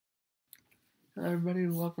Everybody,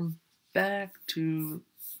 welcome back to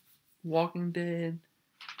Walking Dead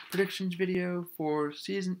predictions video for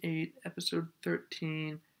Season 8, Episode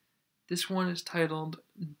 13. This one is titled,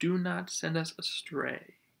 Do Not Send Us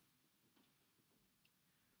Astray.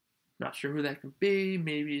 Not sure who that could be.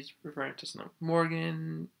 Maybe he's referring to something with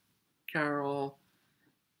Morgan, Carol,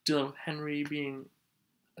 dealing with Henry being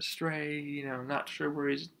astray. Not sure where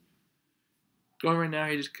he's going right now.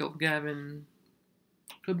 He just killed Gavin.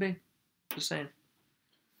 Could be. Just saying.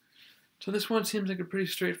 So this one seems like a pretty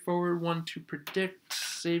straightforward one to predict.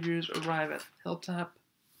 Saviors arrive at the hilltop,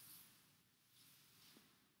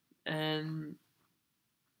 and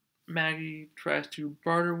Maggie tries to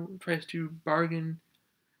bargain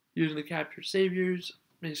using the captured saviors.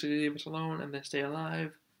 Basically, leave us alone and they stay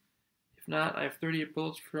alive. If not, I have 38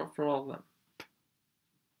 bullets for all of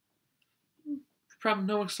them. Probably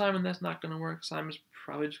knowing Simon, that's not going to work. Simon's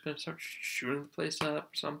probably just going to start shooting the place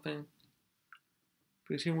up or something,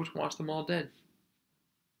 because he wants them all dead.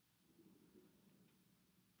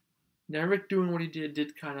 Now, Rick doing what he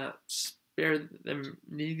did kind of spare them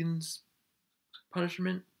Negan's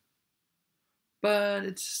punishment, but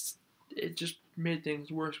it just made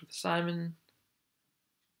things worse with Simon,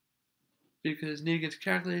 because Negan's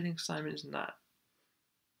calculating, Simon is not.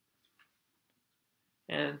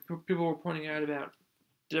 And people were pointing out about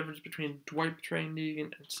the difference between Dwight betraying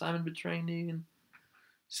Negan and Simon betraying Negan.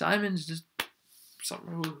 Simon's just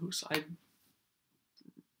something I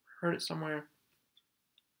heard it somewhere.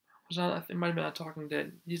 It might have been on Talking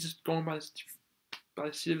Dead. He's just going by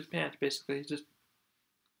the seat of his pants, basically.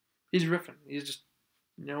 He's riffing. He's just,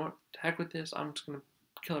 you know what, heck with this, I'm just going to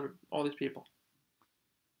kill all these people.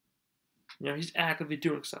 He's actively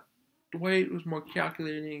doing stuff. Dwight was more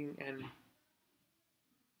calculating, and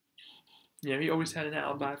he always had an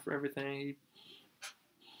alibi for everything. He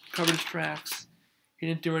covered his tracks. He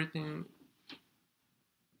didn't do anything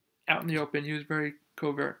out in the open. He was very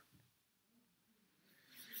covert.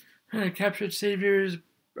 Captured saviors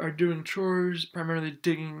are doing chores, primarily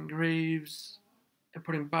digging graves and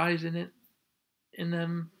putting bodies in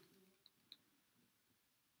them.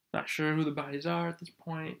 Not sure who the bodies are at this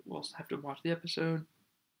point. We'll have to watch the episode.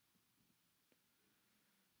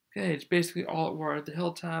 Okay, it's basically all at war at the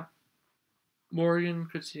hilltop. Morgan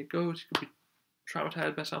could see a ghost. He could be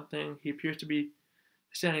traumatized by something. He appears to be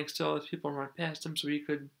standing still as people run past him, so he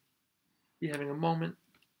could be having a moment.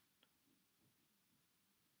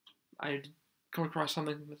 I come across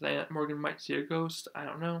something that Morgan might see a ghost. I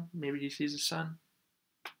don't know. Maybe he sees his son.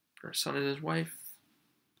 Or his son is his wife.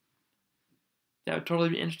 That would totally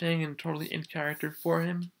be interesting and totally in character for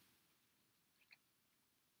him.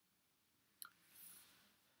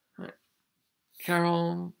 Right.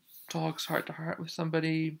 Carol talks heart to heart with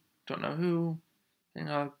somebody. Don't know who.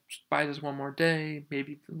 Buys us one more day.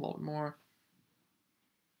 Maybe a little bit more.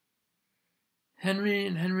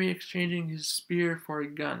 Henry exchanging his spear for a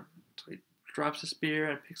gun. So he drops the spear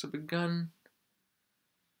and picks up a gun.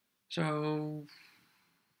 So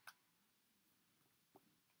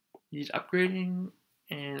he's upgrading,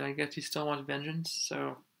 and I guess he still wants vengeance.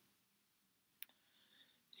 So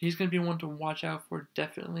he's going to be one to watch out for,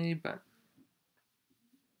 definitely. But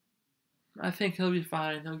I think he'll be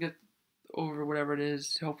fine. He'll get over whatever it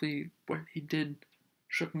is. Hopefully what he did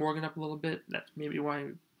shook Morgan up a little bit. That's maybe why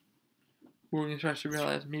Morgan starts to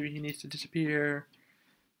realize maybe he needs to disappear.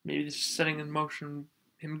 Maybe this is setting in motion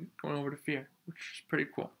him going over to Fear, which is pretty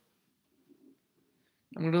cool.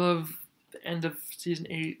 I'm going to love the end of Season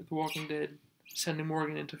 8 of The Walking Dead, sending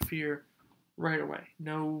Morgan into Fear right away.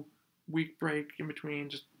 No week break in between,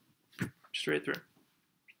 just straight through.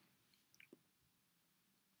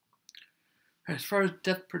 As far as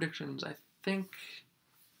death predictions, I think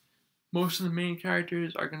most of the main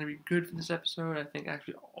characters are going to be good for this episode. I think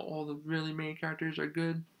actually all the really main characters are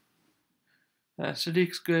good.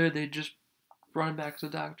 Sadiq's good. They just brought him back as a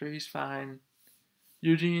doctor. He's fine.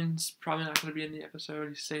 Eugene's probably not going to be in the episode.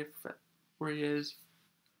 He's safe where he is.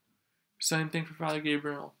 Same thing for Father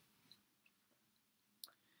Gabriel.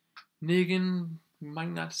 Negan, might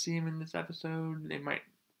not see him in this episode. They might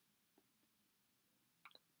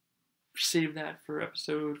save that for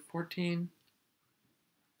episode 14.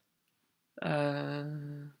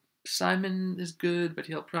 Simon is good, but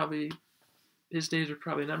his days are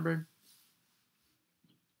probably numbered.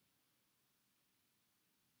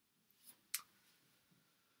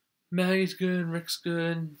 Maggie's good, Rick's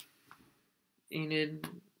good, Enid,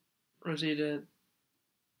 Rosita,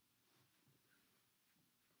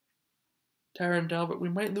 Tara and Del, but we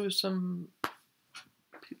might lose some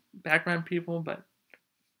background people, but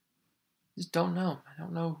just don't know. I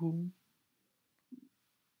don't know who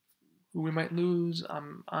we might lose.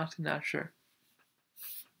 I'm honestly not sure.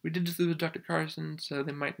 We did just lose Dr. Carson, so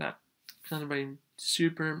they might not kill anybody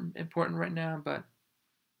super important right now, but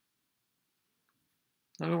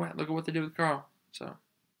look at what they did with Carl. So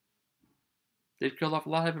they've killed off a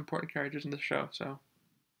lot of important characters in the show. So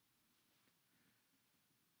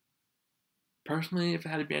personally, if it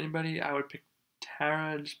had to be anybody, I would pick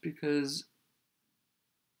Tara just because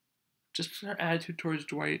her attitude towards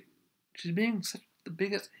Dwight. She's being the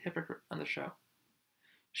biggest hypocrite on the show.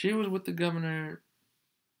 She was with the governor.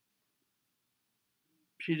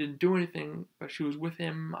 She didn't do anything, but she was with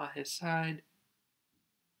him on his side.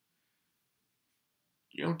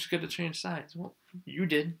 You don't just get to change sides. Well, you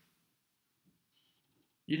did.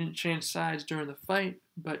 You didn't change sides during the fight,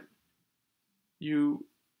 but you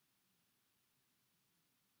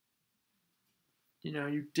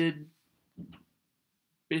did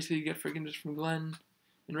basically get forgiveness from Glenn,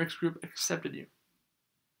 and Rick's group accepted you.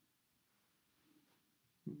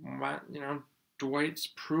 Dwight's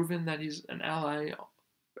proven that he's an ally.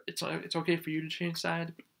 It's okay for you to change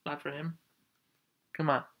sides, but not for him. Come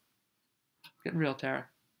on. Get real, Tara.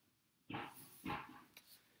 I'm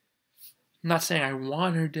not saying I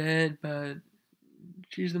want her dead, but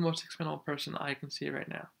she's the most expendable person I can see right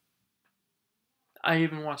now. I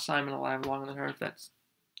even want Simon alive longer than her, if that's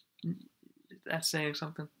saying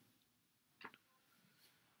something.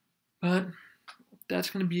 But that's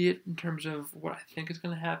going to be it in terms of what I think is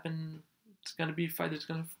going to happen. It's going to be fight. There's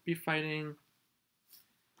going to be fighting.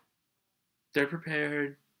 They're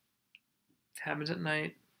prepared. It happens at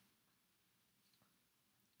night.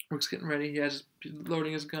 Rick's getting ready. He's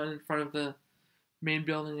loading his gun in front of the main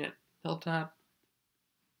building at Hilltop.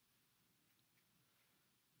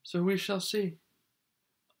 So we shall see.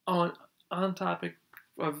 On topic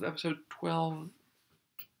of episode 12,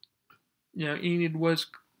 Enid was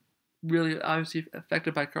really obviously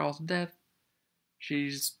affected by Carl's death.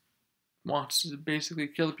 She wants to basically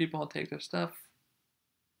kill the people and take their stuff.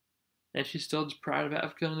 And she's still just proud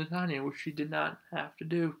of killing Nathaniel, which she did not have to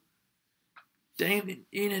do. Damn it,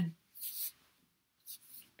 Enid.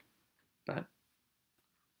 But,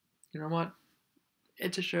 you know what?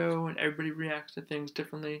 It's a show and everybody reacts to things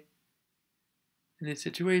differently in these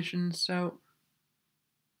situations, so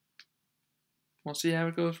we'll see how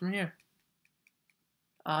it goes from here.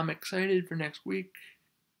 I'm excited for next week.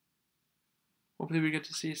 Hopefully we get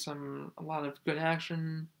to see a lot of good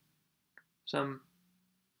action, some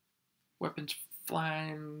weapons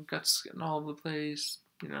flying, guts getting all over the place.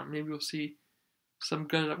 Maybe we'll see some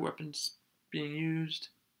gutted up weapons being used.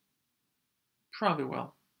 Probably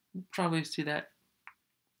will. We'll probably see that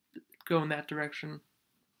go in that direction.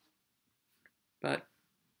 But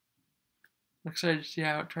I'm excited to see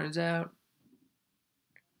how it turns out.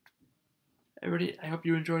 Everybody, I hope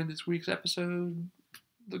you enjoyed this week's episode.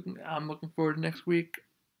 I'm looking forward to next week.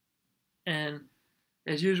 And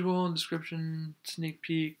as usual, in description, sneak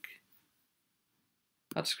peek.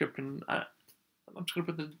 Not description. I'm just going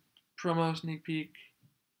to put the promo sneak peek.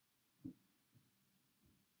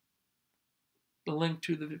 The link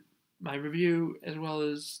to my review, as well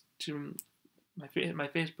as to my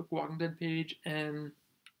Facebook Walking Dead page. And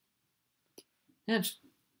yeah, just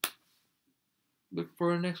look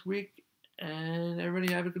forward to next week. And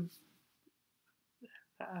everybody have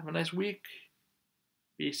a nice week.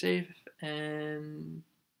 Be safe, and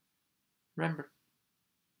remember,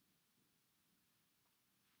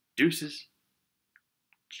 deuces.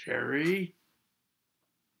 Cherry.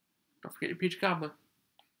 Don't forget your peach cobbler.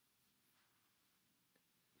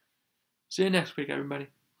 See you next week, everybody.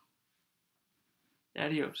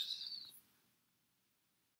 Adios.